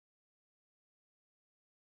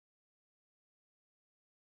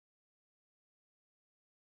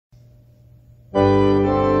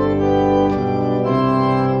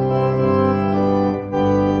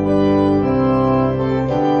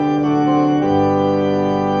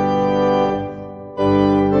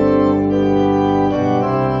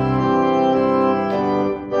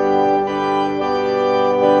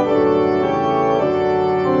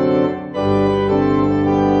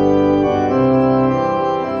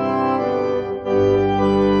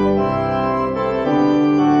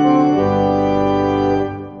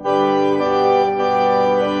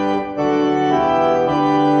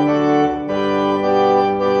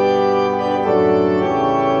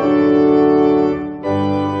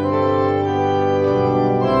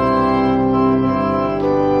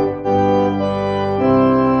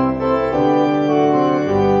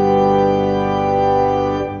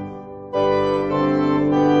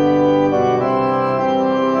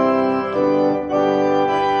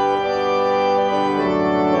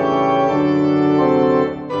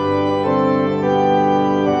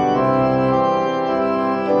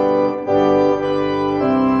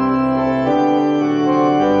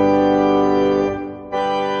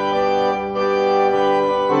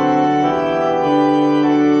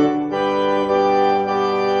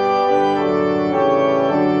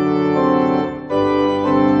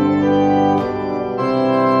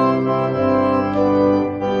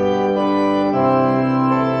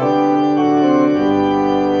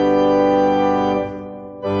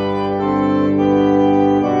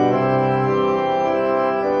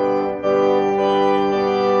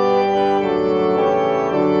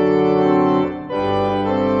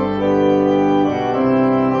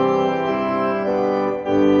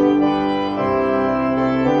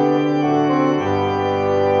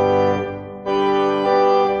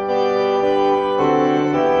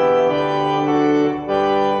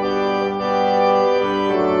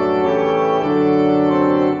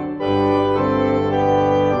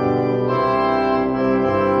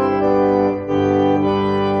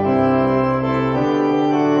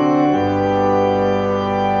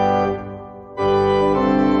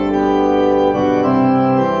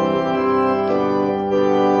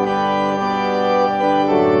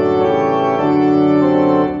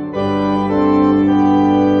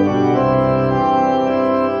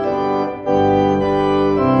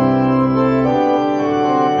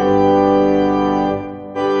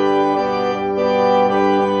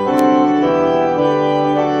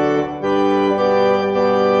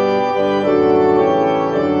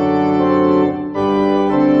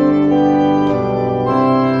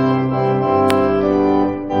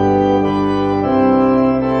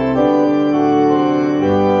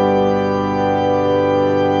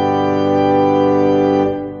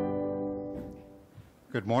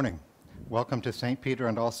Good morning. Welcome to St. Peter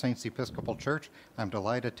and All Saints Episcopal Church. I'm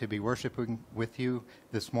delighted to be worshiping with you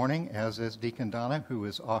this morning, as is Deacon Donna, who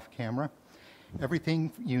is off camera.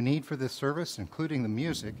 Everything you need for this service, including the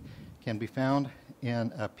music, can be found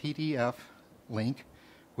in a PDF link,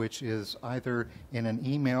 which is either in an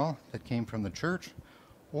email that came from the church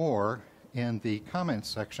or in the comments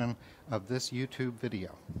section of this YouTube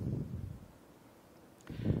video.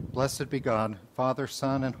 Blessed be God, Father,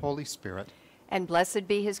 Son, and Holy Spirit. And blessed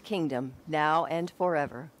be his kingdom, now and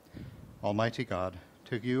forever. Almighty God,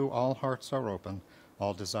 to you all hearts are open,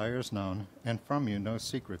 all desires known, and from you no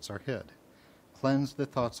secrets are hid. Cleanse the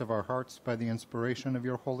thoughts of our hearts by the inspiration of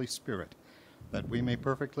your Holy Spirit, that we may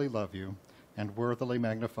perfectly love you and worthily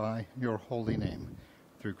magnify your holy name.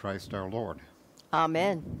 Through Christ our Lord.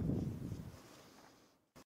 Amen.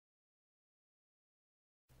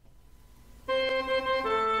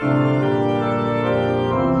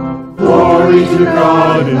 Glory to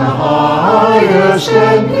God in the highest,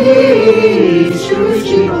 and peace to his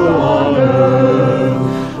people on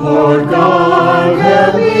earth. Lord God,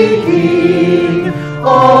 heavenly King,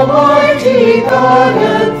 almighty God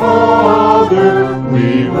and Father,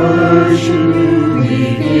 we worship you,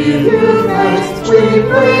 we give you thanks, we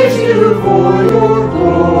praise you for your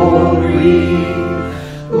glory.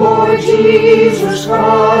 Lord Jesus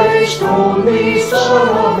Christ, only Son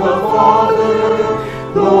of the Father,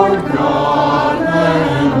 Lord God,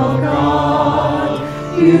 Lamb of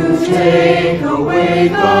God, you take away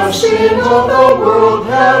the sin of the world,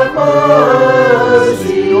 have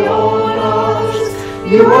mercy on us.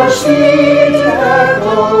 You are seated at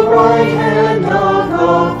the right hand of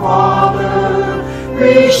the Father,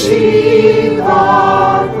 receive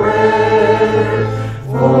our prayer.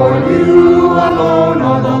 For you alone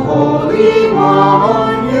are the Holy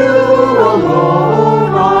One, you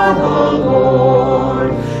alone are the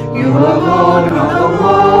Lord. You alone are the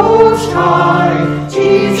Most High,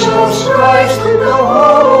 Jesus Christ and the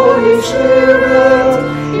Holy Spirit,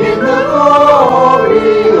 in the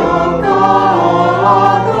glory of God.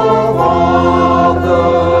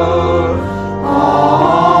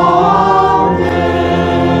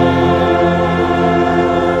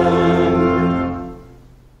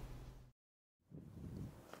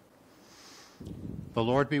 The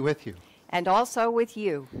Lord be with you. And also with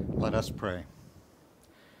you. Let us pray.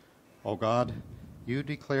 O God, you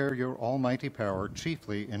declare your almighty power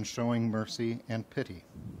chiefly in showing mercy and pity.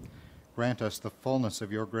 Grant us the fullness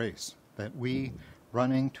of your grace, that we,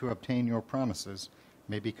 running to obtain your promises,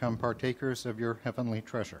 may become partakers of your heavenly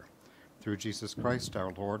treasure. Through Jesus Christ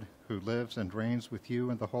our Lord, who lives and reigns with you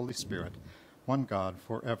in the Holy Spirit, one God,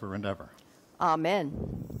 forever and ever.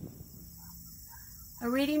 Amen. A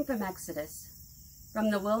reading from Exodus. From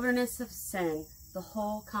the wilderness of Sin, the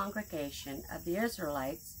whole congregation of the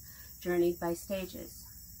Israelites journeyed by stages,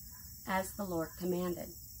 as the Lord commanded.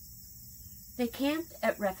 They camped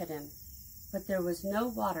at Rephidim, but there was no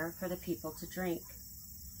water for the people to drink.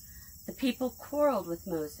 The people quarreled with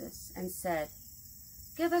Moses and said,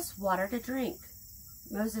 "Give us water to drink."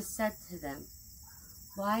 Moses said to them,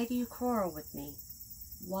 "Why do you quarrel with me?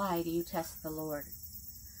 Why do you test the Lord?"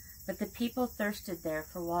 But the people thirsted there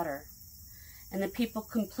for water. And the people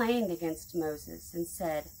complained against Moses and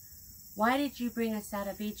said, "Why did you bring us out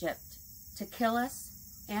of Egypt? To kill us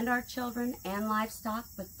and our children and livestock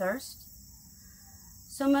with thirst?"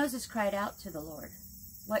 So Moses cried out to the Lord,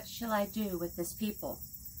 "What shall I do with this people?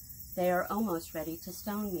 They are almost ready to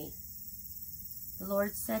stone me." The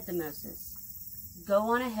Lord said to Moses,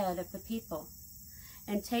 "Go on ahead of the people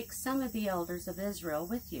and take some of the elders of Israel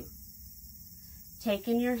with you. Take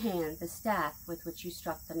in your hand the staff with which you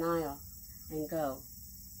struck the Nile and go.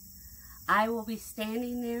 I will be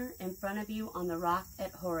standing there in front of you on the rock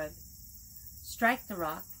at Horeb. Strike the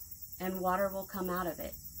rock, and water will come out of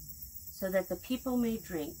it, so that the people may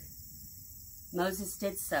drink." Moses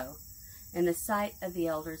did so in the sight of the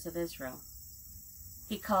elders of Israel.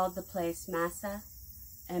 He called the place Massah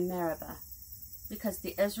and Meribah, because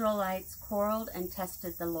the Israelites quarreled and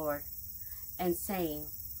tested the Lord, and saying,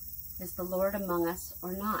 "Is the Lord among us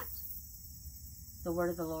or not?" The word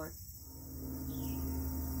of the Lord.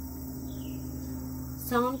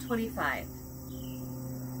 Psalm 25.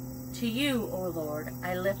 To you, O Lord,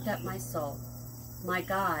 I lift up my soul. My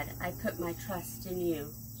God, I put my trust in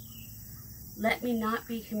you. Let me not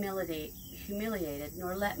be humiliated,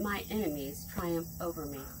 nor let my enemies triumph over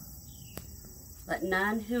me. Let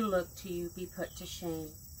none who look to you be put to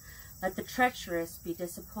shame. Let the treacherous be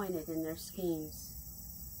disappointed in their schemes.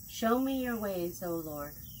 Show me your ways, O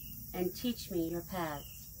Lord, and teach me your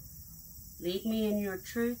paths. Lead me in your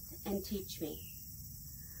truth and teach me.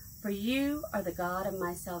 For you are the God of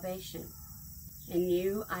my salvation. In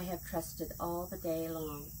you I have trusted all the day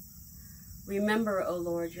long. Remember, O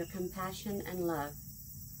Lord, your compassion and love,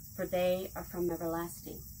 for they are from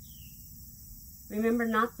everlasting. Remember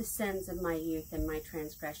not the sins of my youth and my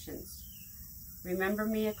transgressions. Remember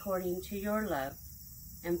me according to your love,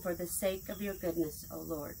 and for the sake of your goodness, O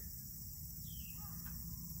Lord.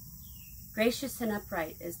 Gracious and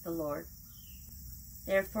upright is the Lord.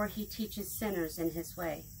 Therefore he teaches sinners in his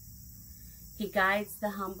way. He guides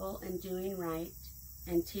the humble in doing right,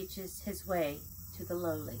 and teaches his way to the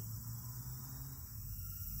lowly.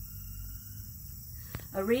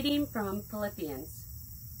 A reading from Philippians.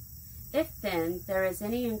 If then there is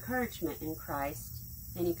any encouragement in Christ,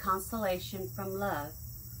 any consolation from love,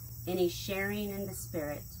 any sharing in the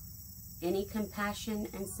Spirit, any compassion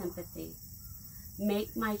and sympathy,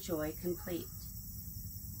 make my joy complete.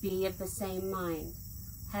 Be of the same mind,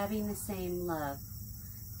 having the same love,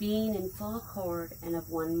 being in full accord and of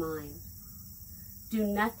one mind. Do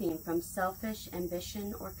nothing from selfish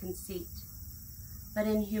ambition or conceit, but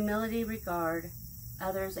in humility regard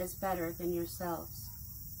others as better than yourselves.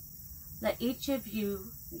 Let each of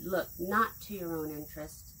you look not to your own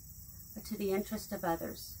interest, but to the interest of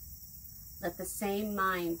others. Let the same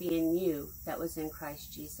mind be in you that was in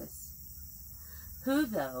Christ Jesus, who,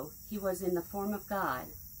 though he was in the form of God,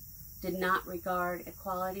 did not regard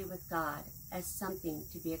equality with God as something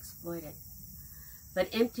to be exploited, but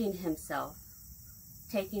emptied himself,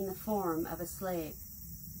 taking the form of a slave,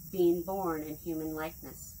 being born in human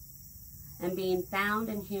likeness, and being found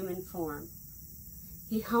in human form,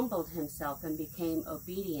 he humbled himself and became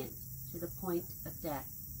obedient to the point of death,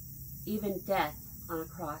 even death on a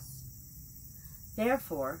cross.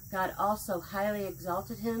 Therefore, God also highly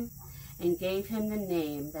exalted him and gave him the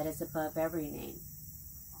name that is above every name,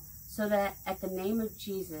 so that at the name of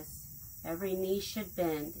Jesus every knee should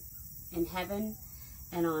bend in heaven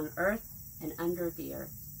and on earth and under the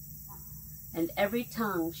earth, and every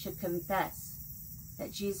tongue should confess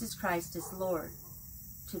that Jesus Christ is Lord,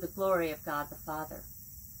 to the glory of God the Father.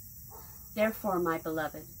 Therefore, my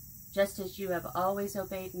beloved, just as you have always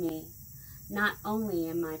obeyed me, not only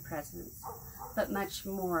in my presence, but much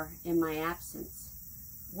more in my absence,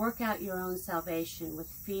 work out your own salvation with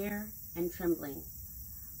fear and trembling.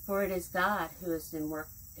 For it is God who is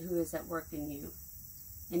at work in you,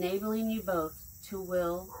 enabling you both to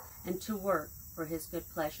will and to work for his good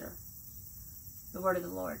pleasure. The word of the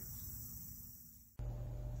Lord.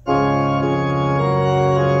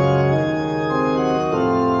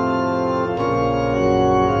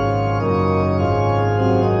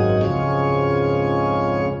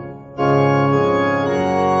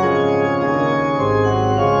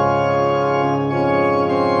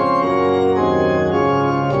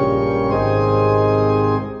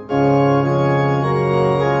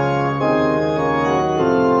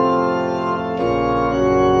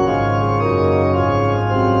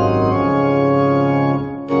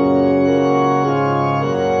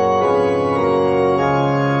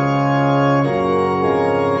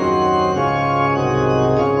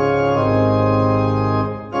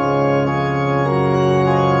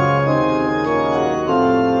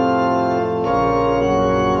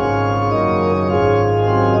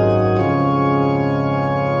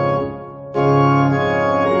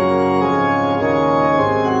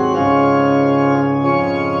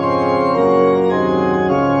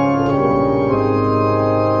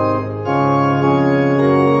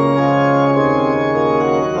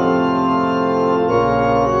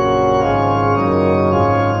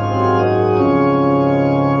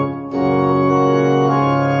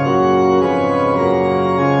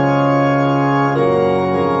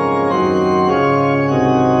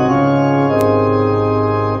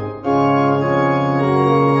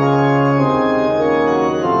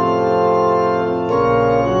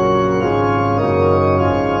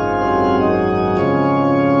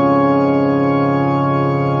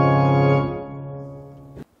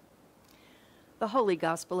 Holy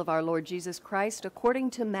Gospel of our Lord Jesus Christ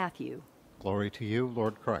according to Matthew. Glory to you,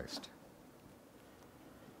 Lord Christ.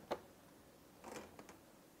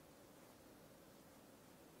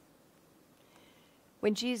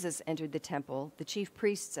 When Jesus entered the temple, the chief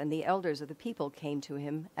priests and the elders of the people came to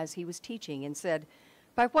him as he was teaching and said,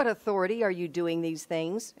 "By what authority are you doing these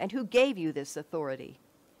things, and who gave you this authority?"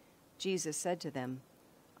 Jesus said to them,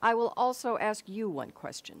 "I will also ask you one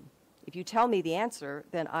question. If you tell me the answer,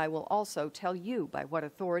 then I will also tell you by what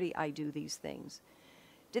authority I do these things.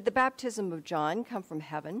 Did the baptism of John come from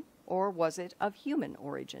heaven, or was it of human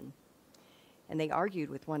origin?" And they argued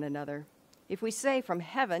with one another. "If we say from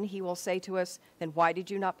heaven, he will say to us, 'Then why did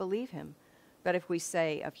you not believe him?' But if we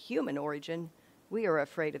say of human origin, we are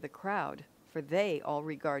afraid of the crowd, for they all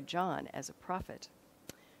regard John as a prophet."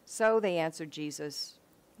 So they answered Jesus,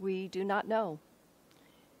 "We do not know."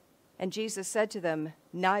 And Jesus said to them,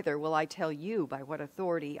 "Neither will I tell you by what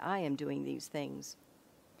authority I am doing these things.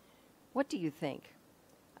 What do you think?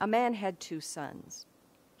 A man had 2 sons.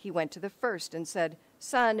 He went to the first and said,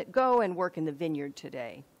 'Son, go and work in the vineyard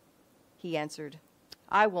today.' He answered,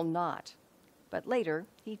 'I will not.' But later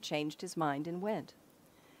he changed his mind and went.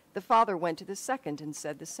 The father went to the second and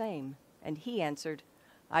said the same. And he answered,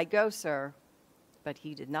 'I go, sir.' But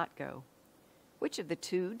he did not go. Which of the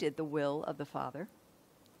 2 did the will of the Father?"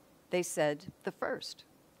 They said, "The first."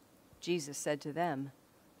 Jesus said to them,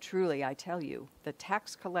 "Truly I tell you, the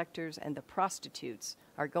tax collectors and the prostitutes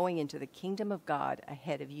are going into the kingdom of God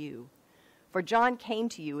ahead of you. For John came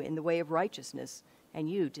to you in the way of righteousness, and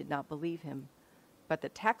you did not believe him. But the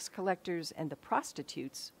tax collectors and the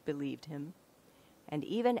prostitutes believed him. And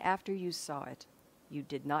even after you saw it, you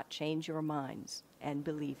did not change your minds and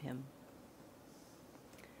believe him."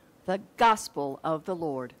 The Gospel of the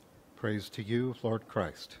Lord. Praise to you, Lord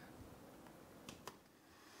Christ.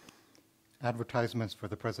 Advertisements for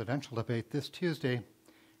the presidential debate this Tuesday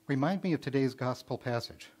remind me of today's gospel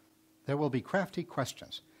passage. There will be crafty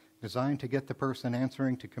questions designed to get the person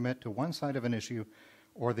answering to commit to one side of an issue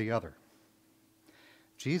or the other.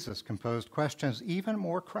 Jesus composed questions even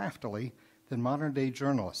more craftily than modern-day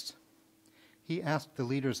journalists. He asked the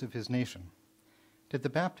leaders of his nation, "Did the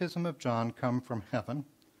baptism of John come from heaven,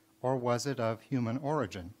 or was it of human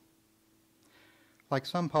origin?" Like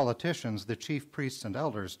some politicians, the chief priests and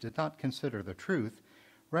elders did not consider the truth.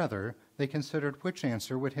 Rather, they considered which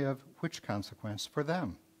answer would have which consequence for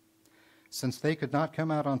them. Since they could not come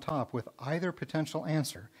out on top with either potential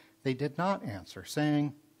answer, they did not answer,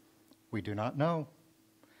 saying, "We do not know."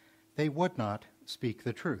 They would not speak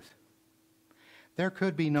the truth. There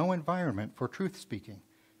could be no environment for truth-speaking,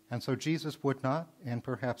 and so Jesus would not, and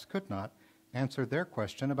perhaps could not, answer their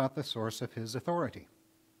question about the source of his authority.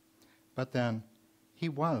 But then, he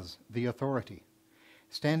was the authority.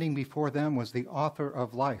 Standing before them was the author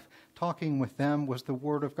of life. Talking with them was the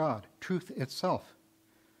Word of God, truth itself.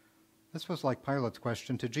 This was like Pilate's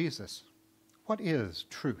question to Jesus. What is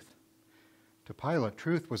truth? To Pilate,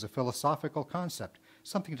 truth was a philosophical concept,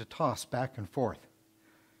 something to toss back and forth.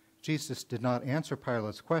 Jesus did not answer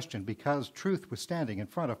Pilate's question because truth was standing in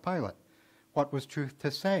front of Pilate. What was truth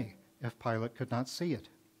to say if Pilate could not see it?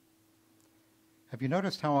 Have you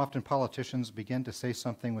noticed how often politicians begin to say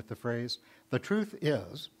something with the phrase, "The truth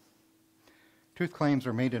is"? Truth claims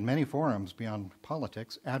are made in many forums beyond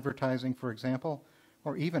politics, advertising, for example,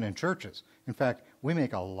 or even in churches. In fact, we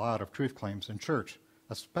make a lot of truth claims in church,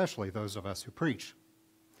 especially those of us who preach.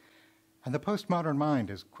 And the postmodern mind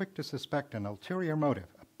is quick to suspect an ulterior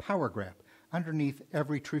motive, a power grab, underneath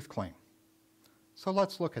every truth claim. So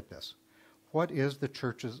let's look at this. What is the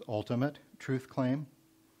church's ultimate truth claim?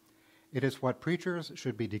 It is what preachers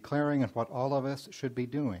should be declaring and what all of us should be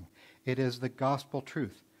doing. It is the gospel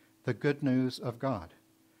truth, the good news of God,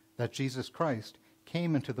 that Jesus Christ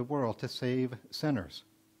came into the world to save sinners.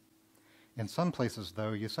 In some places,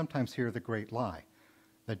 though, you sometimes hear the great lie,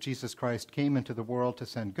 that Jesus Christ came into the world to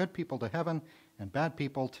send good people to heaven and bad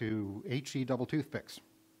people to HE double toothpicks.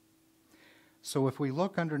 So if we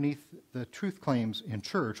look underneath the truth claims in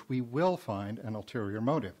church, we will find an ulterior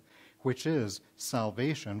motive, which is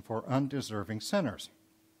salvation for undeserving sinners.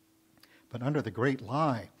 But under the great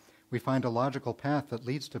lie, we find a logical path that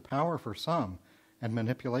leads to power for some and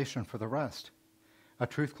manipulation for the rest, a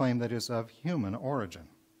truth claim that is of human origin.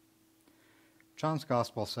 John's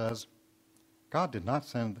Gospel says, God did not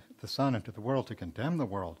send the Son into the world to condemn the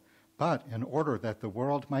world, but in order that the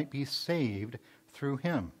world might be saved through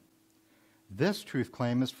him. This truth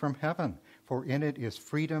claim is from heaven, for in it is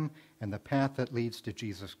freedom and the path that leads to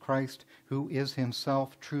Jesus Christ, who is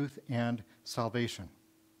himself truth and salvation.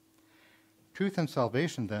 Truth and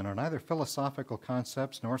salvation, then, are neither philosophical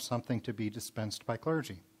concepts nor something to be dispensed by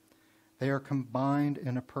clergy. They are combined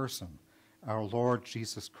in a person, our Lord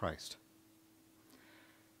Jesus Christ.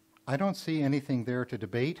 I don't see anything there to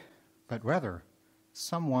debate, but rather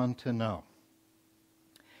someone to know.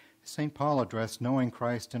 St. Paul addressed knowing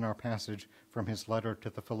Christ in our passage from his letter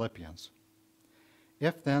to the Philippians.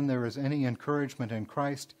 If then there is any encouragement in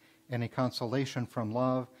Christ, any consolation from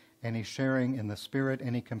love, any sharing in the Spirit,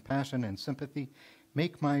 any compassion and sympathy,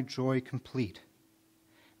 make my joy complete,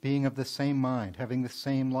 being of the same mind, having the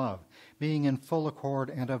same love, being in full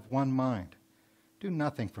accord and of one mind. Do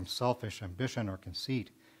nothing from selfish ambition or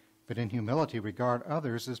conceit, but in humility regard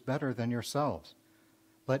others as better than yourselves.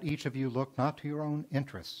 Let each of you look not to your own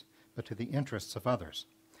interests, but to the interests of others.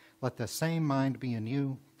 Let the same mind be in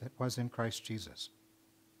you that was in Christ Jesus.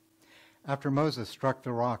 After Moses struck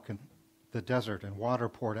the rock in the desert and water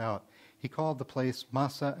poured out, he called the place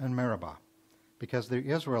Massa and Meribah, because the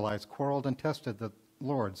Israelites quarreled and tested the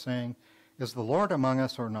Lord, saying, "Is the Lord among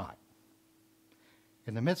us or not?"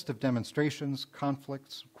 In the midst of demonstrations,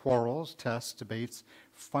 conflicts, quarrels, tests, debates,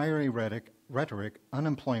 fiery rhetoric,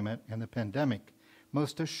 unemployment, and the pandemic,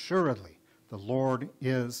 most assuredly the Lord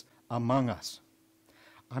is among us.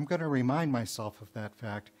 I'm going to remind myself of that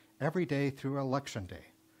fact every day through Election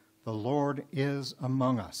Day. The Lord is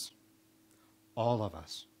among us, all of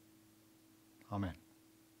us. Amen.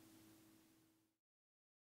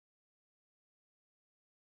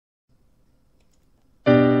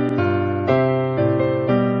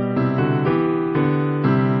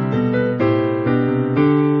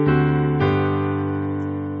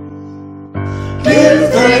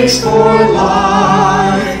 Give thanks for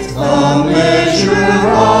life, the measure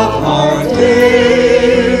of our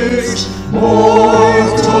days.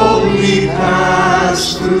 Mortal we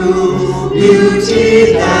pass through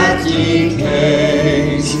beauty that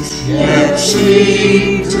decays, yet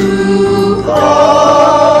seek to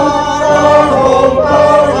God, our hope,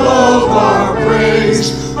 our love, our praise.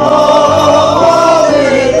 Alleluia,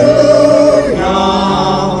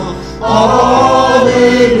 alleluia.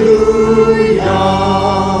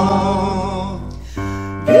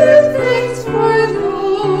 Give thanks for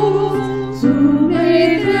those who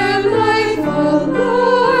made their life a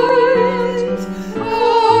light,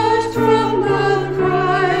 washed from the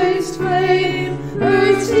Christ flame,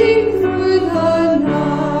 bursting through the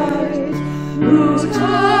night, who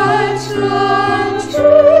touched the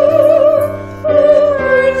truth, who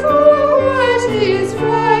heard for what is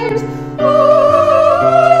right.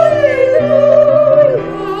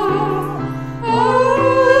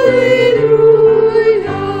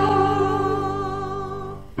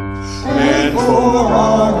 And for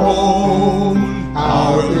our home,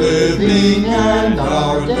 our living and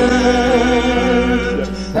our dead,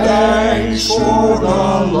 thanks for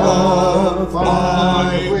the love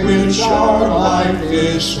by which our life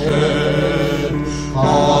is fed. A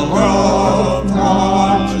love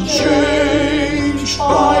not changed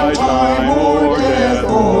by time or death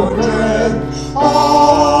or dread.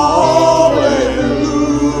 Alleluia,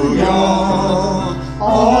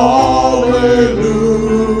 alleluia.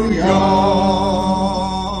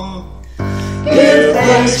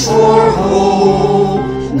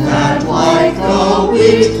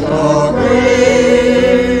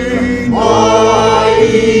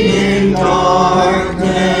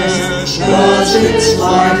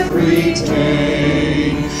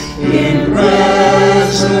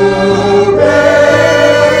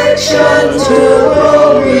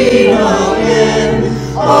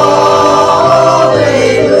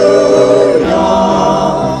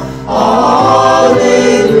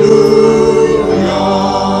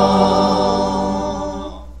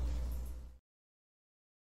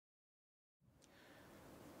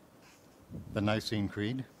 The Nicene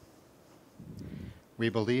Creed. We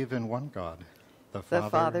believe in one God, The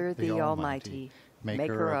Father, the Almighty,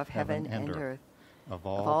 maker of heaven and earth, of of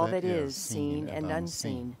all that is seen and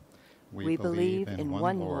unseen. We believe in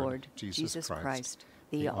one Lord, Jesus Christ,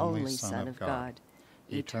 the only Son of God,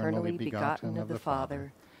 eternally begotten of the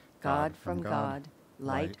Father, God from God,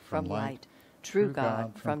 light from light, true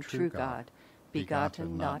God from true God,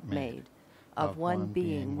 begotten, not made, of one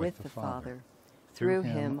being with the Father. Through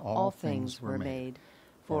him all things were made.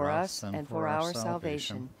 For us and for our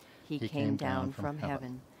salvation, he came down from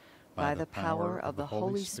heaven. By the power of the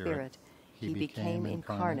Holy Spirit, he became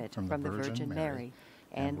incarnate from the Virgin Mary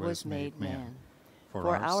and was made man.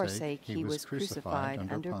 For our sake he was crucified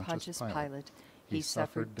under Pontius Pilate. He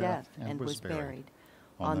suffered death and was buried.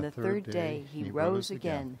 On the third day he rose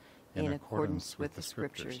again in accordance with the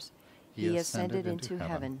Scriptures. He ascended into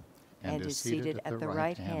heaven and is seated at the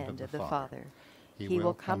right hand of the Father. He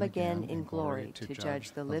will come again in glory to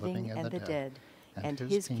judge the living and the dead, and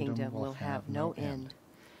his kingdom will have no end.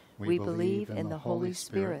 We believe in the Holy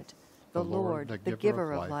Spirit, the Lord, the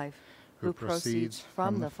giver of life, who proceeds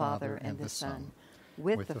from the Father and the Son.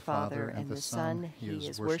 With the Father and the Son he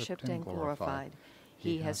is worshipped and glorified.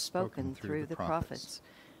 He has spoken through the prophets.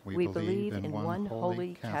 We believe in one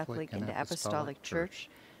holy, Catholic, and Apostolic Church.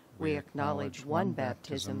 We acknowledge one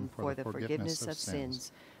baptism for the forgiveness of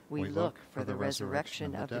sins. We look for the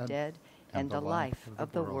resurrection of the dead and the life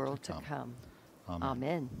of the world to come.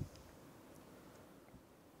 Amen.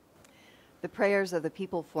 The prayers of the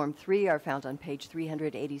people, Form 3, are found on page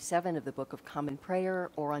 387 of the Book of Common Prayer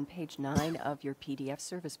or on page 9 of your PDF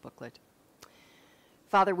service booklet.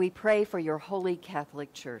 Father, we pray for your holy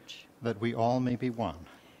Catholic Church. That we all may be one.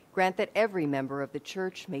 Grant that every member of the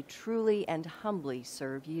Church may truly and humbly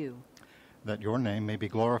serve you. That your name may be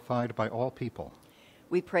glorified by all people.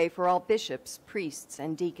 We pray for all bishops, priests,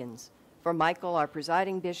 and deacons, for Michael, our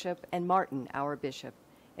presiding bishop, and Martin, our bishop,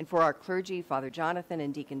 and for our clergy, Father Jonathan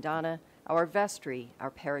and Deacon Donna, our vestry,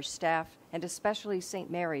 our parish staff, and especially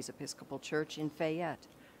St. Mary's Episcopal Church in Fayette.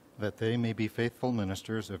 That they may be faithful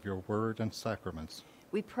ministers of your word and sacraments.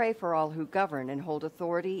 We pray for all who govern and hold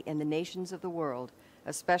authority in the nations of the world,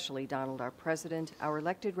 especially Donald, our president, our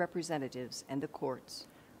elected representatives, and the courts.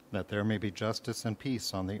 That there may be justice and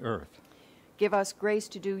peace on the earth. Give us grace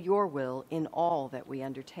to do your will in all that we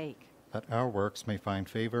undertake. That our works may find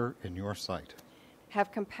favor in your sight.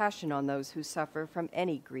 Have compassion on those who suffer from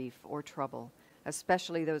any grief or trouble,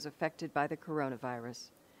 especially those affected by the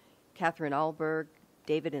coronavirus. Catherine Alberg,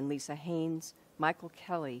 David and Lisa Haynes, Michael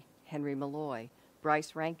Kelly, Henry Malloy,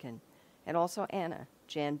 Bryce Rankin, and also Anna,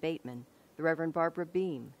 Jan Bateman, the Reverend Barbara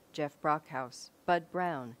Beam, Jeff Brockhouse, Bud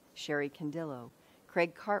Brown, Sherry Candillo,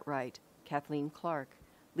 Craig Cartwright, Kathleen Clark,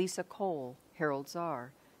 Lisa Cole, Harold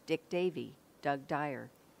Czar, Dick Davey, Doug Dyer,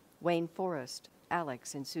 Wayne Forrest,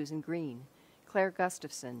 Alex and Susan Green, Claire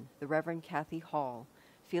Gustafson, the Reverend Kathy Hall,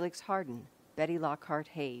 Felix Harden, Betty Lockhart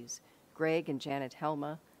Hayes, Greg and Janet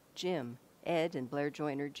Helma, Jim, Ed and Blair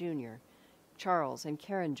Joyner Jr., Charles and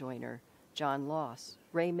Karen Joyner, John Loss,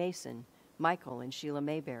 Ray Mason, Michael and Sheila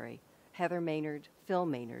Mayberry, Heather Maynard, Phil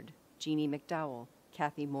Maynard, Jeannie McDowell,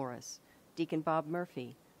 Kathy Morris, Deacon Bob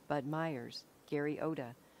Murphy, Bud Myers, Gary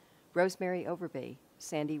Oda, Rosemary Overbay,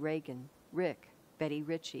 Sandy Reagan, Rick, Betty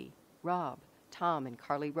Ritchie, Rob, Tom and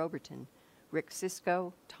Carly Roberton, Rick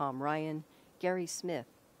Sisko, Tom Ryan, Gary Smith,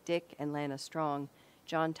 Dick and Lana Strong,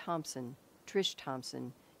 John Thompson, Trish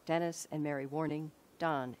Thompson, Dennis and Mary Warning,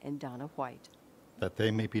 Don and Donna White. That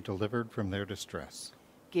they may be delivered from their distress.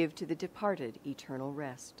 Give to the departed eternal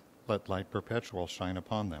rest. Let light perpetual shine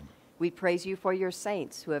upon them. We praise you for your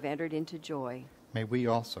saints who have entered into joy. May we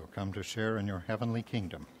also come to share in your heavenly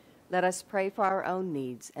kingdom. Let us pray for our own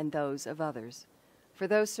needs and those of others. For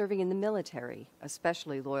those serving in the military,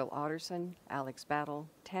 especially Loyal Otterson, Alex Battle,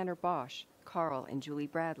 Tanner Bosch, Carl and Julie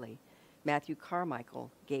Bradley, Matthew Carmichael,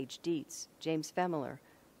 Gage Dietz, James Femmeler,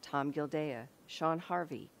 Tom Gildea, Sean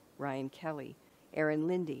Harvey, Ryan Kelly, Aaron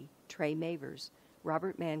Lindy, Trey Mavers,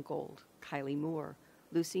 Robert Mangold, Kylie Moore,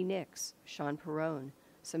 Lucy Nix, Sean Perrone,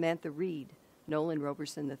 Samantha Reed, Nolan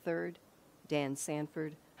Roberson III, Dan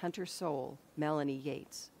Sanford, Hunter Soul, Melanie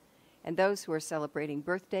Yates, and those who are celebrating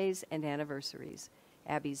birthdays and anniversaries,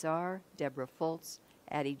 Abby Czar, Deborah Fultz,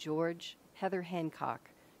 Addie George, Heather Hancock,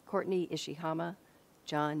 Courtney Ishihama,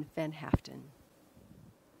 John Van Haften.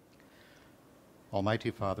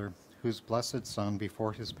 Almighty Father, whose blessed Son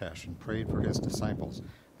before his passion prayed for his disciples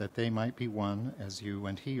that they might be one as you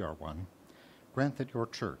and he are one, grant that your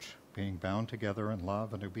church, being bound together in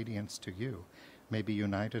love and obedience to you, may be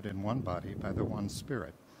united in one body by the one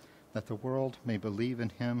Spirit, that the world may believe in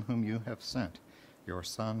him whom you have sent, your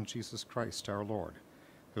Son, Jesus Christ our Lord,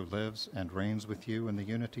 who lives and reigns with you in the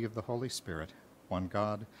unity of the Holy Spirit, one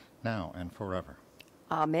God, now and forever.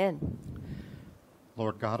 Amen.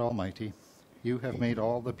 Lord God Almighty, you have made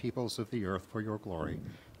all the peoples of the earth for your glory,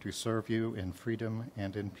 to serve you in freedom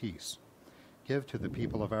and in peace. Give to the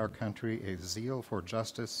people of our country a zeal for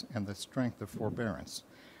justice and the strength of forbearance,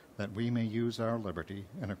 that we may use our liberty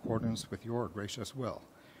in accordance with your gracious will,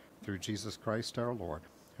 through Jesus Christ our Lord,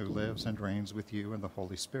 who lives and reigns with you in the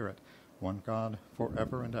Holy Spirit, one God,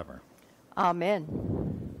 forever and ever.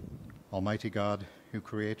 Amen. Almighty God, who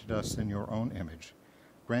created us in your own image,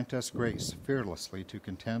 grant us grace fearlessly to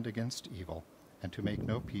contend against evil and to make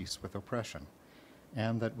no peace with oppression,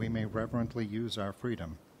 and that we may reverently use our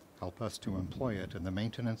freedom. Help us to employ it in the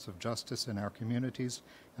maintenance of justice in our communities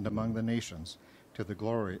and among the nations, to the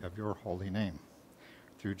glory of your holy name.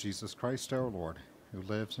 Through Jesus Christ our Lord, who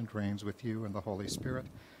lives and reigns with you in the Holy Spirit,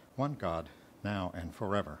 one God, now and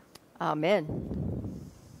forever. Amen.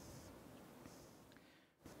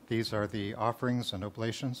 These are the offerings and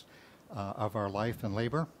oblations of our life and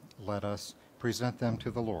labor. Let us present them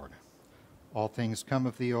to the Lord. All things come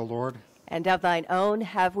of thee, O Lord. And of thine own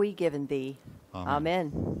have we given thee. Amen.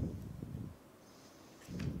 Amen.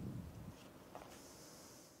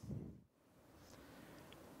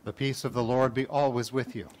 The peace of the Lord be always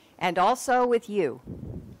with you. And also with you.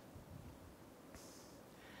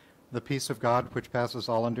 The peace of God, which passes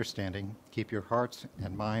all understanding, keep your hearts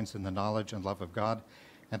and minds in the knowledge and love of God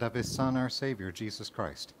and of his Son, our Savior, Jesus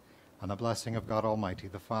Christ. And the blessing of God Almighty,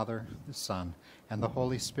 the Father, the Son, and the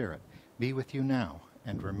Holy Spirit be with you now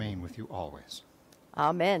and remain with you always.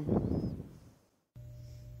 Amen.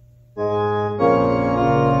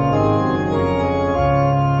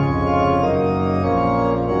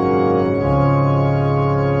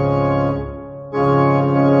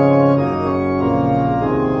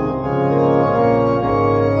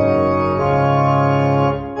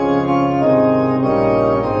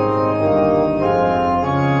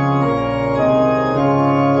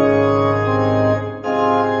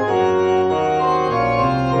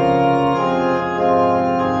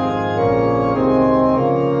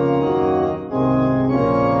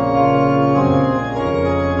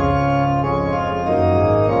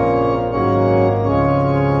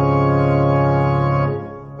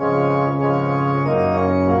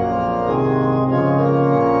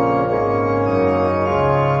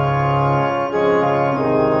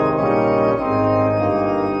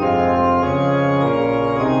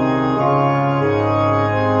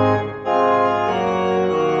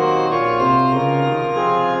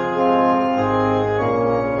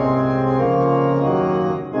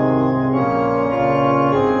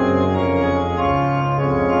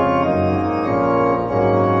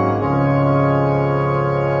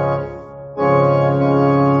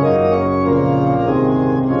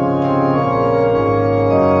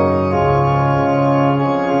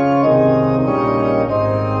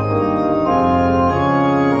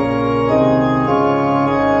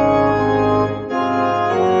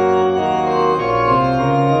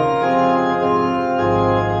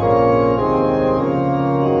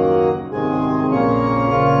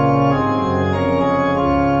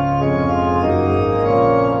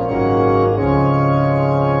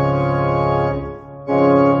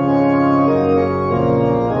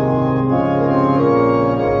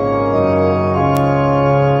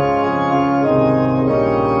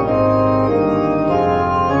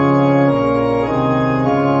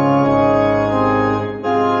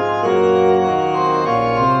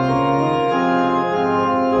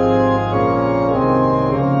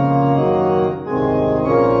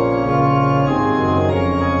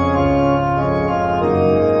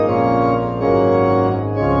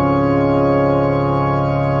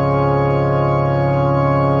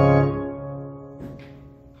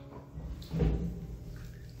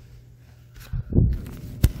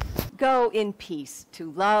 Go in peace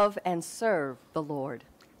to love and serve the Lord.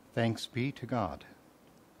 Thanks be to God.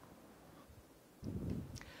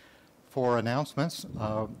 For announcements,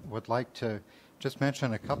 would like to just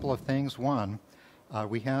mention a couple of things. One,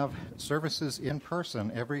 we have services in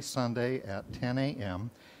person every Sunday at 10 a.m.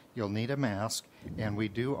 You'll need a mask, and we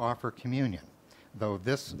do offer communion, though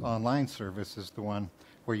this online service is the one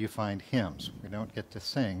where you find hymns. We don't get to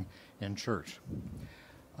sing in church.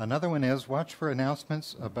 Another one is watch for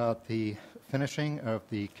announcements about the finishing of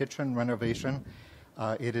the kitchen renovation.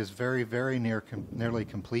 It is very, very nearly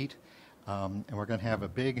complete, and we're going to have a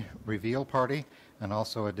big reveal party and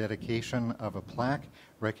also a dedication of a plaque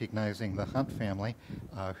recognizing the Hunt family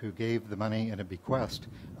who gave the money in a bequest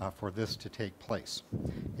for this to take place.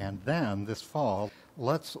 And then this fall,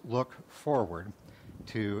 let's look forward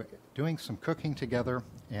to doing some cooking together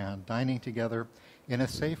and dining together in a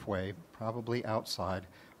safe way, probably outside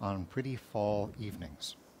on pretty fall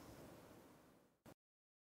evenings.